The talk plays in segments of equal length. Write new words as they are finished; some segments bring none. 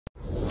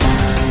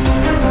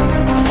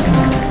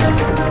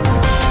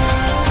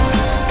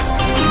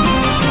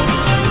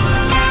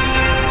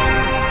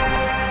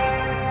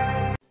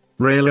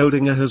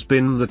Odinga has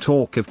been the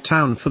talk of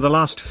town for the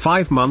last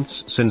 5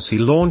 months since he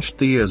launched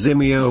the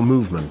Azimio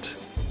movement.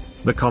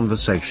 The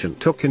conversation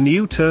took a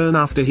new turn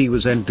after he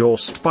was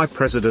endorsed by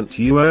President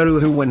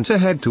Uhuru, who went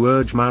ahead to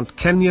urge Mount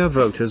Kenya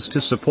voters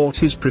to support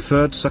his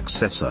preferred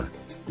successor.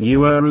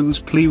 Uhuru's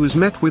plea was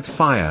met with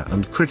fire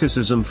and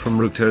criticism from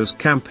Ruto's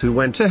camp, who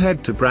went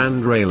ahead to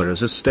brand Raila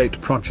as a state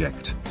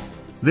project.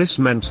 This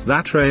meant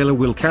that Raila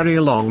will carry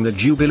along the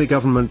Jubilee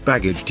government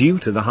baggage due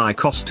to the high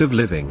cost of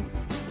living.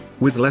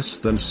 With less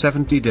than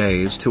 70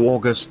 days to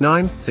August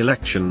 9th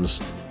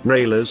elections,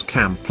 Raila's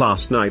camp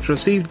last night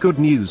received good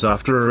news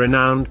after a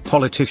renowned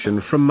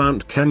politician from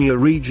Mount Kenya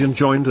region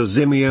joined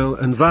Azimio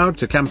and vowed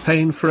to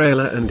campaign for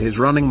Raila and his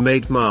running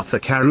mate Martha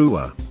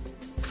Karua.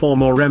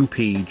 Former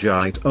Mp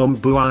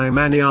Gitombu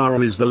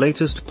Imanyara is the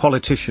latest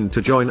politician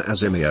to join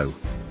Azimio.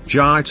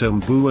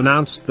 Gitombu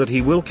announced that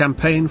he will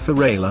campaign for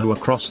Raila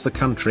across the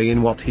country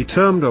in what he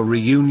termed a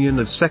reunion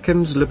of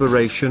Second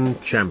Liberation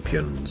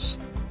champions.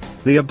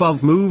 The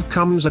above move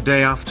comes a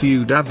day after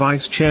UDA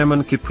Vice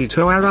Chairman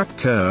Kipito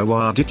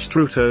Arap ditched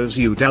Ruto's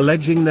UDA,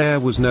 alleging there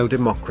was no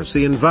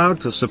democracy, and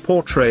vowed to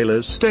support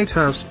Raila's State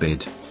House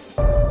bid.